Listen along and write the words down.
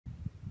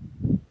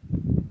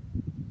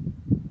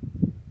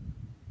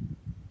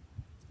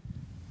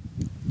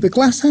The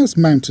Glasshouse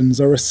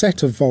Mountains are a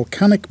set of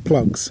volcanic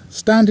plugs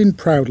standing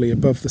proudly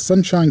above the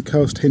Sunshine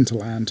Coast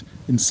hinterland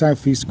in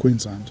southeast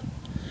Queensland.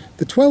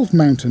 The 12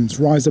 mountains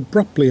rise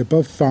abruptly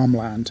above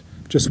farmland,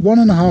 just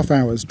 1.5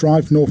 hours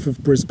drive north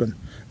of Brisbane,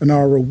 and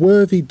are a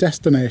worthy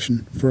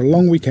destination for a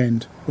long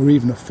weekend or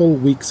even a full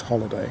week's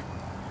holiday.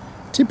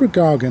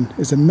 Tibrogargan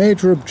is a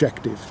major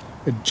objective,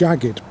 a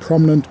jagged,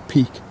 prominent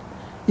peak.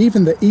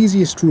 Even the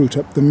easiest route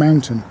up the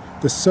mountain,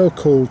 the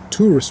so-called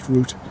tourist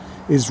route,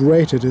 is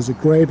rated as a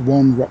Grade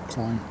 1 rock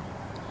climb.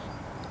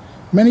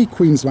 Many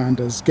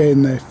Queenslanders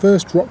gain their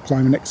first rock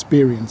climbing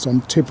experience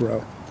on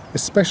Tibro,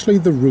 especially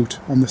the route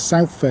on the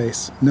south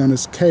face known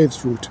as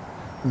Caves Route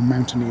or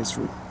Mountaineers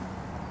Route.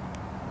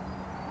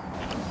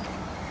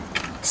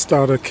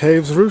 Start a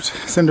Caves Route,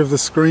 centre of the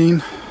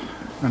screen,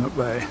 and up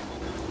there.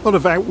 A lot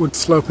of outward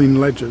sloping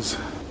ledges.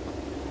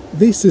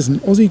 This is an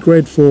Aussie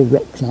Grade 4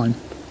 rock climb,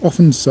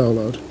 often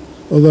soloed,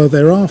 although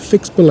there are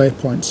fixed belay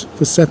points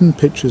for 7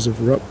 pitches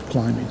of rope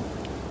climbing.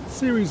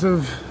 Series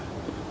of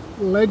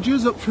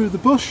ledges up through the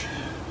bush.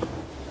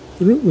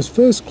 The route was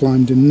first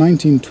climbed in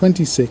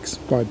 1926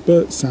 by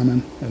Bert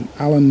Salmon and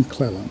Alan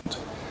Cleland.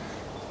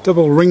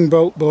 Double ring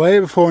bolt belay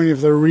before any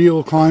of the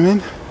real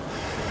climbing.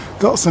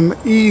 Got some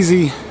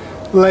easy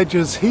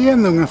ledges here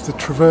and then I'm going to have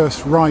to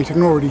traverse right. I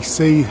can already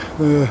see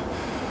the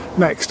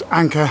next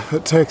anchor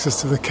that takes us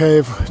to the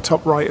cave,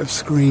 top right of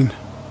screen.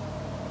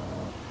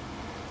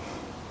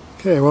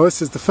 Okay, well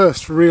this is the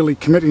first really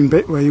committing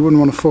bit where you wouldn't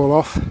want to fall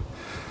off.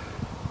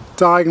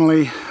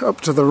 Diagonally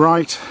up to the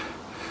right,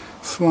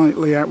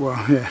 slightly out,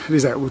 well yeah, it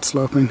is outward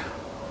sloping.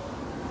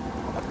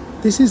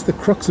 This is the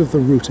crux of the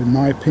route in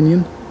my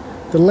opinion.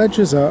 The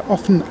ledges are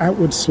often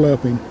outward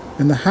sloping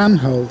and the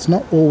handholds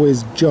not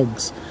always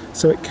jugs,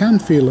 so it can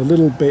feel a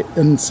little bit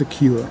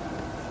insecure.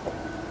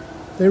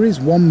 There is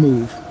one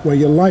move where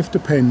your life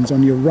depends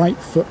on your right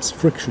foot's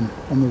friction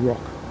on the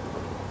rock.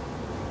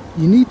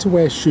 You need to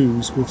wear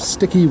shoes with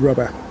sticky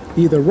rubber,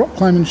 either rock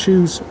climbing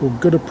shoes or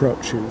good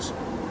approach shoes.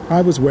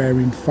 I was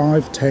wearing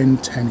 510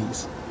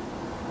 tennies.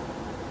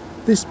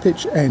 This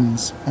pitch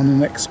ends on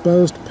an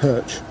exposed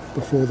perch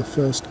before the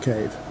first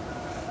cave.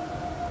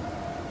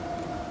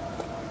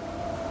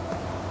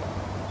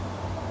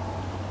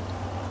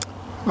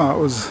 Well, it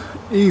was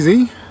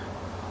easy,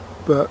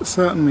 but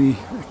certainly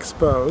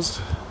exposed.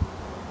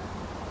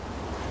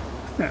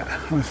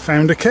 Yeah, I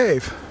found a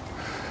cave.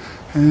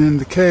 And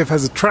the cave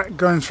has a track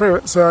going through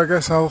it, so I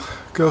guess I'll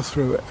go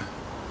through it.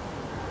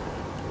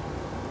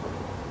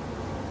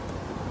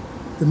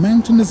 The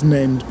mountain is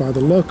named by the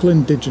local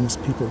indigenous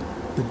people,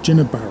 the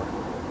Jinnabara.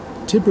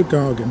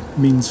 Tibrogargan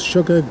means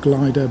sugar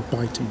glider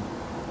biting.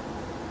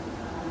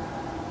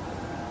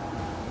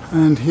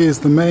 And here's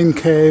the main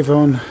cave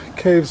on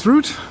Caves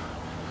Route.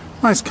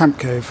 Nice camp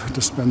cave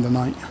to spend the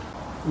night,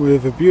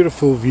 with a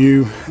beautiful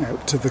view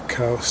out to the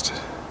coast.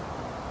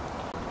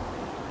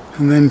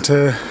 And then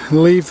to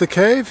leave the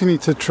cave you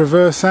need to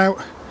traverse out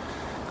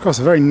across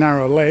a very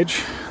narrow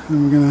ledge,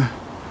 and we're going to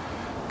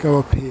go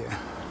up here.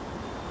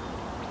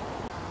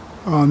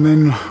 Oh, and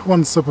then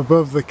once up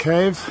above the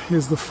cave,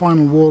 here's the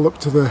final wall up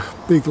to the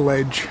big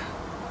ledge.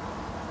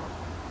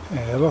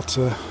 Yeah, lots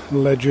of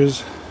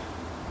ledges.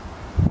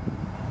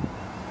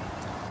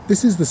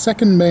 This is the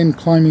second main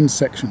climbing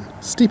section,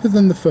 steeper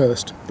than the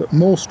first, but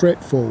more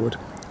straightforward,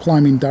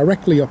 climbing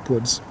directly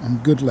upwards on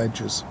good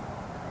ledges.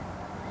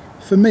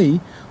 For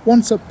me,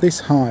 once up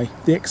this high,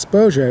 the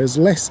exposure is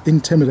less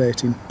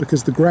intimidating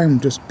because the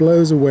ground just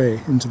blows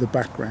away into the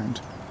background.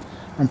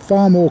 I'm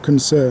far more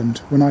concerned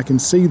when I can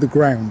see the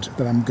ground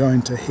that I'm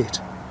going to hit.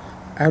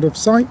 Out of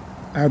sight,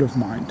 out of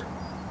mind.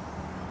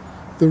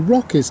 The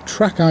rock is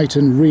trachyte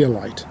and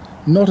rhyolite,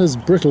 not as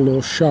brittle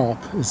or sharp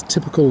as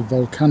typical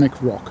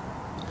volcanic rock.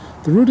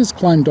 The route is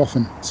climbed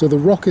often, so the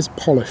rock is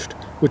polished,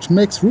 which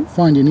makes route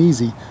finding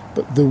easy,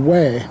 but the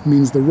wear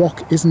means the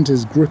rock isn't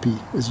as grippy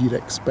as you'd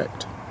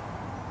expect.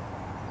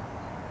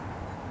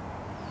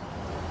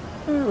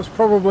 It was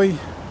probably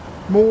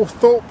more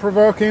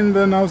thought-provoking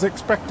than I was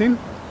expecting.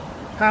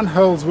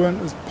 Handholds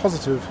weren't as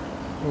positive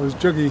or as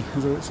juggy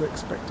as I was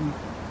expecting.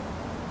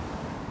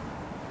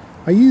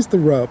 I used the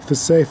rope for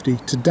safety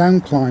to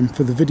down climb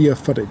for the video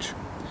footage.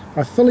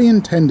 I fully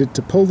intended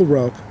to pull the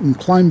rope and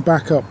climb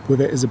back up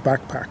with it as a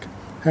backpack.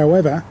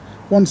 However,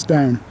 once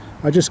down,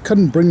 I just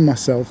couldn't bring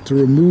myself to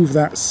remove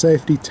that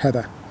safety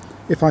tether.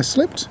 If I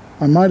slipped,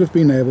 I might have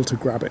been able to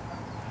grab it.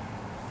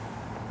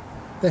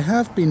 There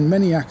have been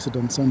many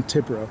accidents on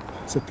Tibro,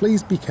 so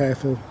please be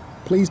careful.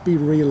 Please be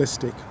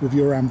realistic with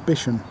your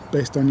ambition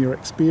based on your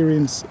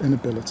experience and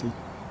ability.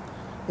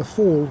 A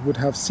fall would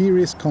have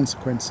serious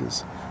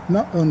consequences,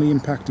 not only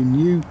impacting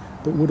you,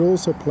 but would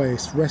also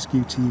place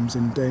rescue teams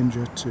in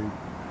danger too.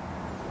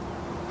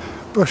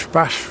 Bush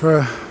bash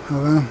for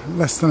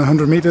less than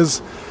 100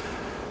 metres,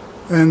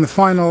 and the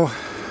final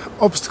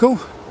obstacle.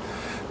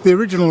 The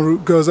original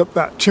route goes up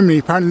that chimney.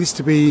 Apparently there used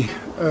to be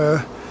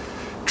a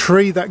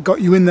tree that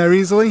got you in there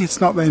easily. It's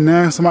not there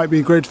now, so it might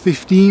be a grade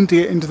 15 to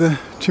get into the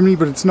chimney,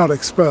 but it's not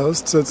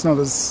exposed, so it's not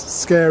as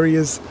scary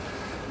as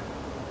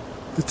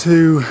the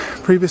two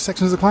previous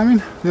sections of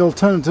climbing. The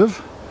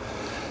alternative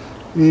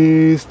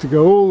is to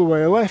go all the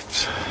way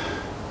left,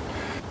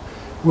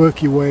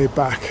 work your way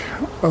back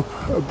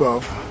up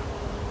above.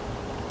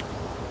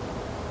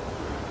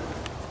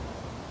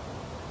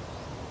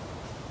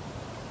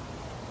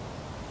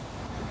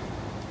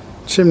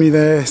 Chimney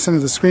there, centre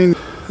of the screen.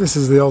 This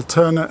is the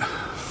alternate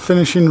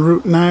finishing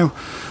route now.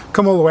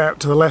 Come all the way out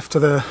to the left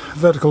of the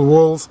vertical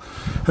walls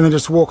and then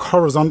just walk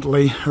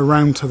horizontally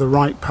around to the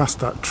right past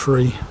that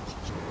tree.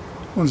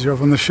 Once you're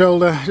up on the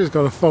shoulder, you just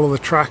got to follow the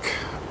track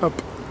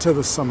up to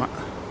the summit.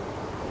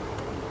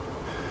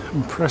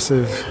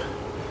 Impressive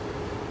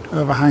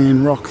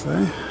overhanging rock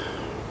there.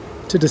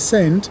 To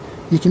descend,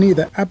 you can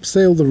either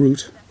abseil the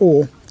route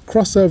or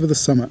cross over the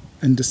summit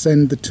and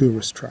descend the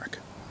tourist track.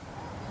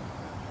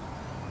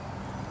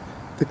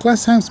 The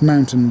Glasshouse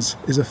Mountains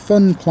is a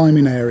fun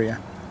climbing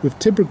area, with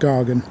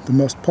Tibrogargan the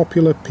most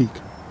popular peak.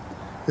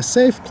 A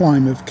safe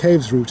climb of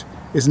Caves route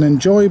is an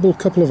enjoyable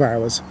couple of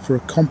hours for a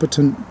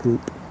competent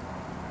group.